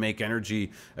essentially make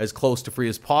energy as close to free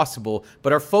as possible.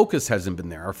 But our focus hasn't been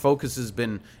there. Our focus has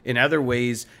been in other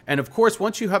ways. And of course,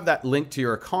 once you have that link to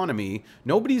your economy,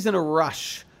 nobody's in a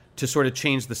rush to sort of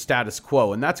change the status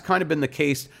quo. And that's kind of been the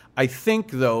case. I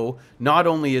think, though, not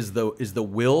only is the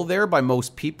will there by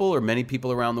most people or many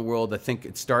people around the world, I think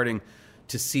it's starting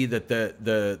to see that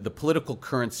the political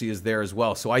currency is there as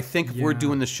well. So I think if we're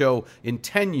doing the show in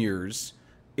 10 years,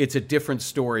 it's a different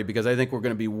story, because I think we're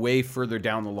going to be way further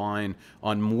down the line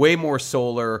on way more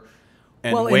solar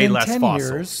and way less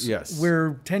fossil. Years, yes.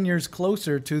 We're 10 years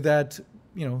closer to that,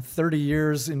 you know, 30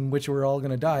 years in which we're all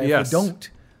going to die Yes. if we don't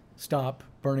stop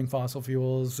burning fossil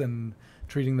fuels and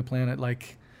treating the planet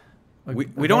like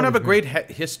we don't have a great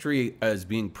history as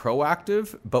being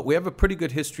proactive, but we have a pretty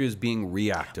good history as being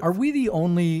reactive. Are we the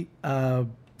only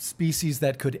species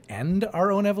that could end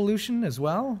our own evolution as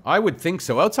well? I would think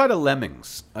so. Outside of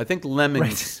lemmings. I think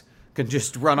lemmings can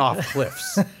just run off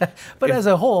cliffs. But as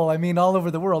a whole, I mean, all over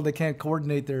the world, they can't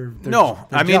coordinate their No,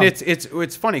 I mean, jump.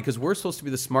 it's funny, because we're supposed to be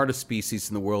the smartest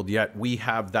species in the world, yet we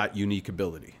have that unique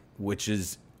ability, which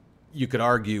is, you could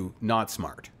argue, not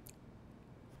smart.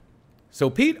 So,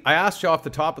 Pete, I asked you off the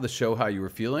top of the show how you were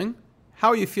feeling. How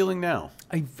are you feeling now?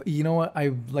 You know what?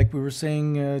 Like we were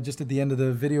saying just at the end of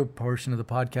the video portion of the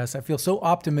podcast, I feel so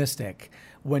optimistic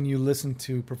when you listen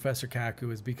to Professor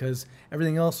Kaku, is because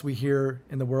everything else we hear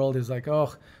in the world is like,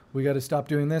 oh, we got to stop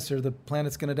doing this or the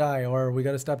planet's going to die, or we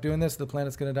got to stop doing this, the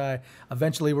planet's going to die.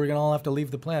 Eventually, we're going to all have to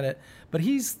leave the planet. But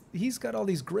he's got all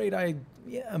these great,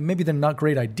 maybe they're not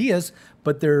great ideas,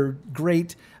 but they're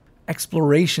great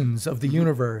explorations of the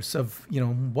universe, of, you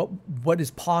know, what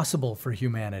is possible for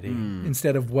humanity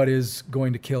instead of what is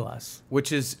going to kill us.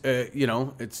 Which is, you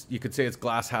know, you could say it's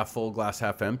glass half full, glass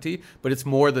half empty, but it's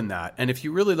more than that. And if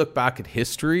you really look back at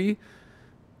history,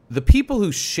 the people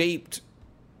who shaped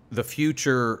the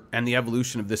future and the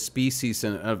evolution of this species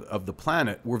and of the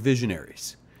planet were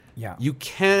visionaries. Yeah. You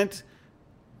can't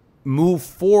move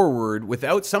forward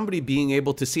without somebody being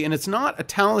able to see. And it's not a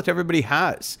talent everybody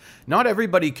has. Not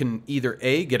everybody can either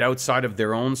A, get outside of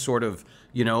their own sort of,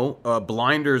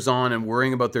 blinders on and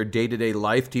worrying about their day-to-day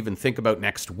life to even think about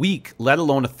next week, let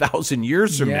alone 1,000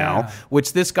 years from now,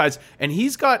 which this guy's, and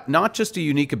he's got not just a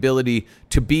unique ability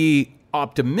to be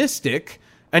optimistic,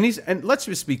 and let's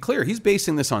just be clear, he's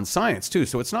basing this on science too.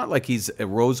 So it's not like he's a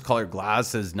rose-colored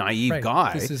glasses, naive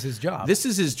guy. This is his job. This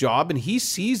is his job, and he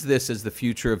sees this as the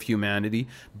future of humanity.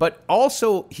 But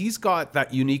also, he's got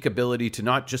that unique ability to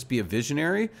not just be a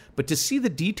visionary, but to see the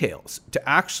details, to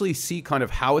actually see kind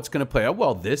of how it's going to play out.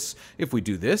 Well, if we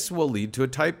do this, will lead to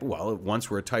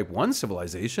once we're a type 1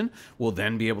 civilization, we'll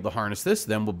then be able to harness this.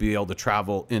 Then we'll be able to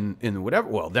travel in whatever.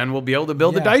 Well, then we'll be able to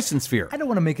build a Dyson sphere. I don't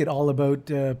want to make it all about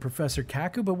Professor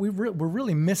Kaku, but we're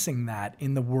really missing that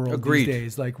in the world these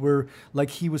days. Like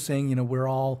he was saying, we're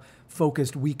all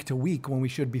focused week to week when we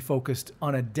should be focused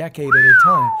on a decade at a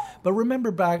time. But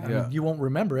remember back, you won't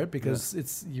remember it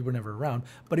because you were never around.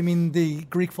 But I mean, the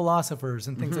Greek philosophers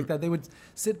and things like that, they would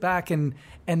sit back and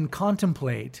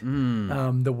contemplate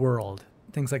the world.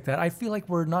 Things like that. I feel like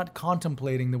we're not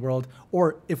contemplating the world,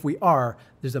 or if we are,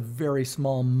 there's a very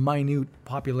small, minute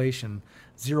population.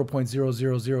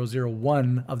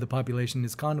 0.00001 of the population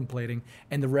is contemplating,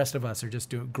 and the rest of us are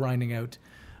just grinding out,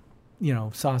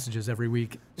 sausages every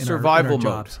week. Survival in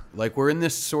our mode. jobs. Like we're in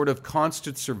this sort of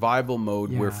constant survival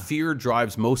mode where fear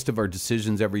drives most of our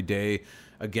decisions every day.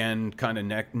 Again, kind of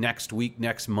next week,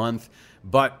 next month.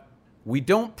 But we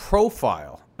don't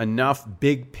profile enough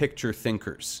big picture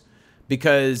thinkers,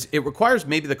 because it requires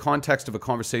maybe the context of a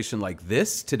conversation like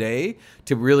this today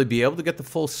to really be able to get the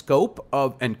full scope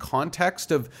of and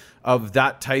context of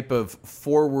that type of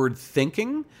forward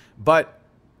thinking. But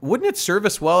wouldn't it serve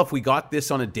us well if we got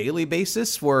this on a daily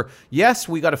basis where, yes,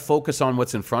 we got to focus on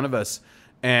what's in front of us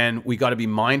and we got to be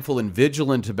mindful and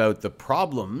vigilant about the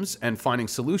problems and finding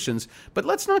solutions, but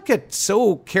let's not get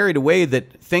so carried away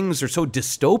that things are so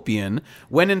dystopian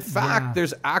when in fact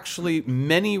there's actually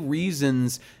many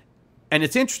reasons. And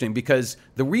it's interesting because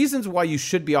the reasons why you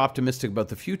should be optimistic about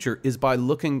the future is by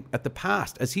looking at the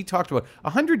past. As he talked about,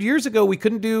 100 years ago, we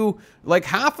couldn't do like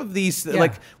half of these.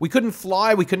 Like we couldn't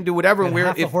fly, we couldn't do whatever. And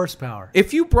half the horsepower.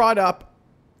 If you brought up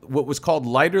what was called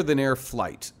lighter than air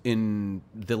flight in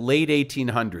the late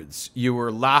 1800s, you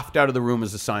were laughed out of the room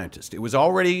as a scientist. It was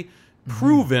already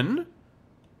proven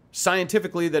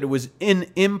scientifically that it was an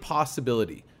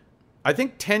impossibility. I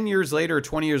think 10 years later or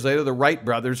 20 years later, the Wright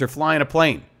brothers are flying a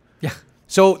plane. Yeah.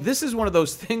 So this is one of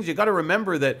those things you got to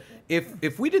remember that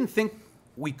if we didn't think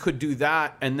we could do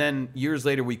that and then years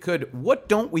later we could, what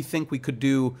don't we think we could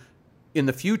do in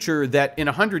the future that in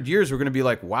 100 years we're going to be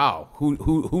like, wow,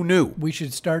 who knew? We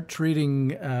should start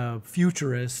treating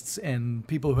futurists and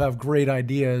people who have great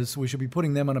ideas, we should be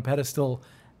putting them on a pedestal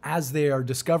as they are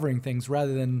discovering things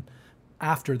rather than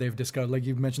after they've discovered. Like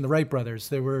you mentioned, the Wright brothers,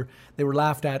 they were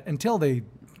laughed at until they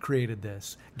created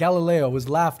this. Galileo was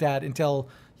laughed at until,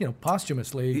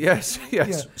 posthumously. Yes. Yeah.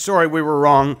 Sorry, we were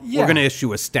wrong. We're going to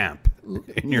issue a stamp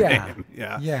in your name.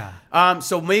 Yeah.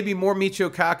 So maybe more Michio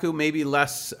Kaku, maybe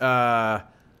less Instagram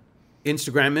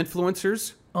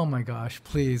influencers. Oh my gosh,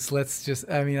 please.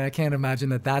 I can't imagine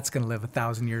that that's going to live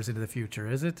 1,000 years into the future,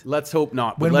 is it? Let's hope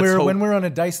not. When we're on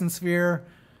a Dyson sphere,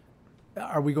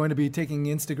 are we going to be taking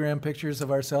Instagram pictures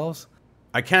of ourselves?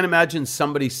 I can't imagine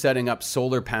somebody setting up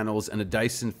solar panels and a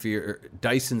Dyson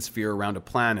sphere around a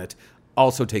planet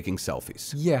also taking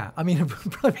selfies. Yeah, I mean, it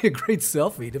would probably be a great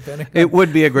selfie, depending on it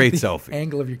would be a great the selfie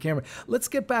angle of your camera. Let's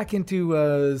get back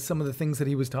into some of the things that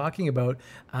he was talking about.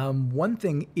 One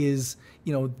thing is,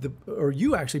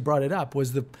 you actually brought it up,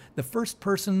 was the first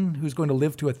person who's going to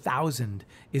live to 1,000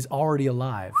 is already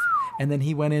alive. And then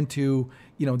he went into,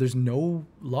 there's no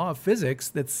law of physics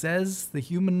that says the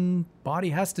human body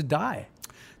has to die.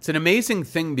 It's an amazing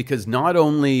thing because not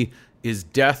only is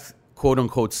death, quote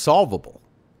unquote, solvable.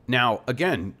 Now,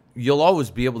 again, you'll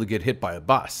always be able to get hit by a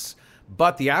bus,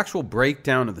 but the actual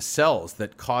breakdown of the cells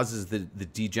that causes the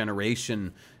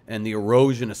degeneration and the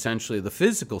erosion, essentially, of the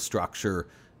physical structure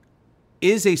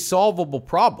is a solvable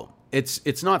problem.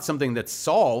 It's not something that's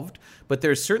solved, but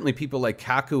there's certainly people like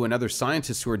Kaku and other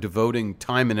scientists who are devoting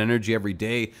time and energy every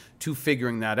day to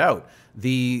figuring that out.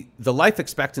 The life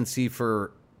expectancy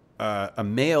for a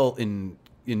male in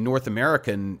North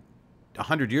America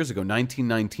 100 years ago,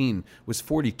 1919, was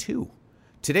 42.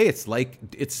 Today, it's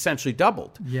essentially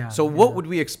doubled. Yeah, so what would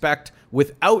we expect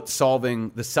without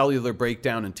solving the cellular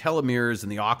breakdown and telomeres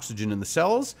and the oxygen in the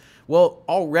cells? Well,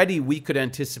 already we could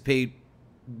anticipate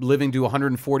living to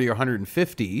 140 or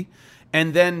 150.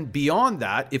 And then beyond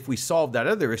that, if we solve that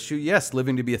other issue, yes,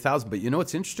 living to be 1,000. But you know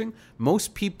what's interesting?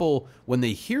 Most people, when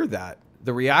they hear that,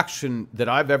 the reaction that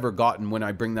I've ever gotten when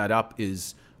I bring that up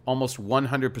is almost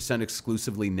 100%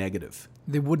 exclusively negative.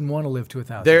 They wouldn't want to live to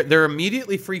 1,000. They're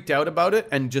immediately freaked out about it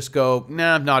and just go,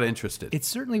 nah, I'm not interested. It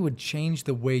certainly would change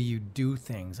the way you do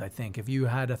things, I think. If you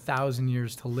had 1,000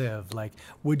 years to live, like,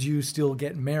 would you still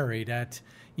get married at,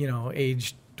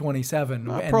 age 27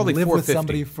 and probably live with 450.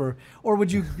 somebody or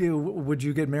would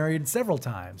you get married several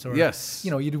times? Or, yes.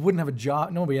 You wouldn't have a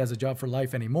job. Nobody has a job for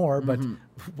life anymore, but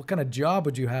Mm-hmm. what kind of job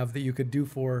would you have that you could do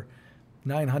for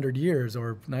 900 years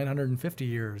or 950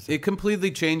 years? It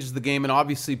completely changes the game. And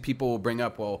obviously people will bring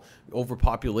up, well,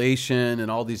 overpopulation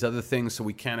and all these other things, so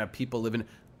we can't have people living.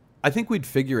 I think we'd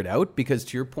figure it out, because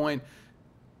to your point,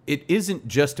 it isn't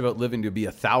just about living to be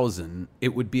 1,000.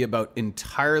 It would be about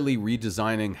entirely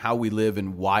redesigning how we live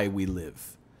and why we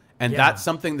live. And that's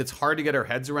something that's hard to get our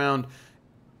heads around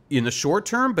in the short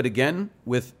term. But again,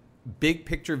 with big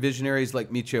picture visionaries like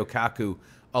Michio Kaku,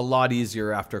 a lot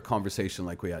easier after a conversation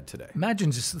like we had today.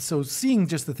 Imagine seeing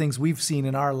just the things we've seen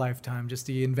in our lifetime, just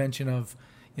the invention of,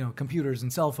 computers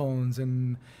and cell phones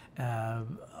and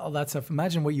all that stuff.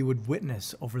 Imagine what you would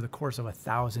witness over the course of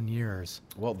 1,000 years.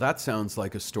 Well, that sounds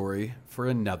like a story for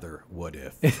another What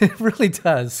If. It really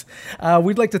does.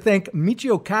 We'd like to thank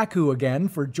Michio Kaku again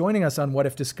for joining us on What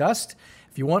If Discussed.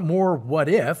 If you want more What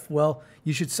If, well,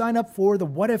 you should sign up for the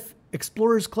What If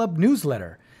Explorers Club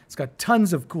newsletter. It's got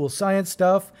tons of cool science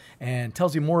stuff and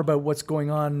tells you more about what's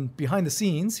going on behind the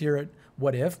scenes here at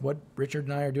What If, what Richard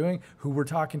and I are doing, who we're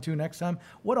talking to next time,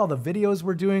 what all the videos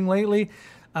we're doing lately.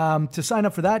 To sign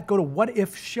up for that, go to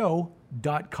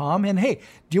whatifshow.com. And hey,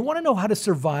 do you want to know how to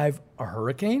survive a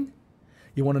hurricane?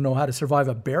 You want to know how to survive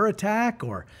a bear attack,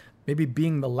 or maybe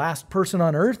being the last person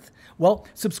on Earth? Well,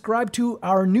 subscribe to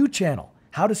our new channel,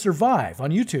 How to Survive,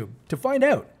 on YouTube to find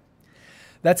out.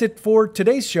 That's it for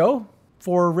today's show.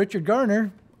 For Richard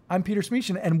Garner, I'm Peter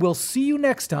Smeechan, and we'll see you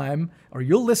next time, or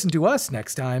you'll listen to us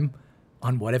next time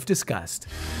on What If Discussed.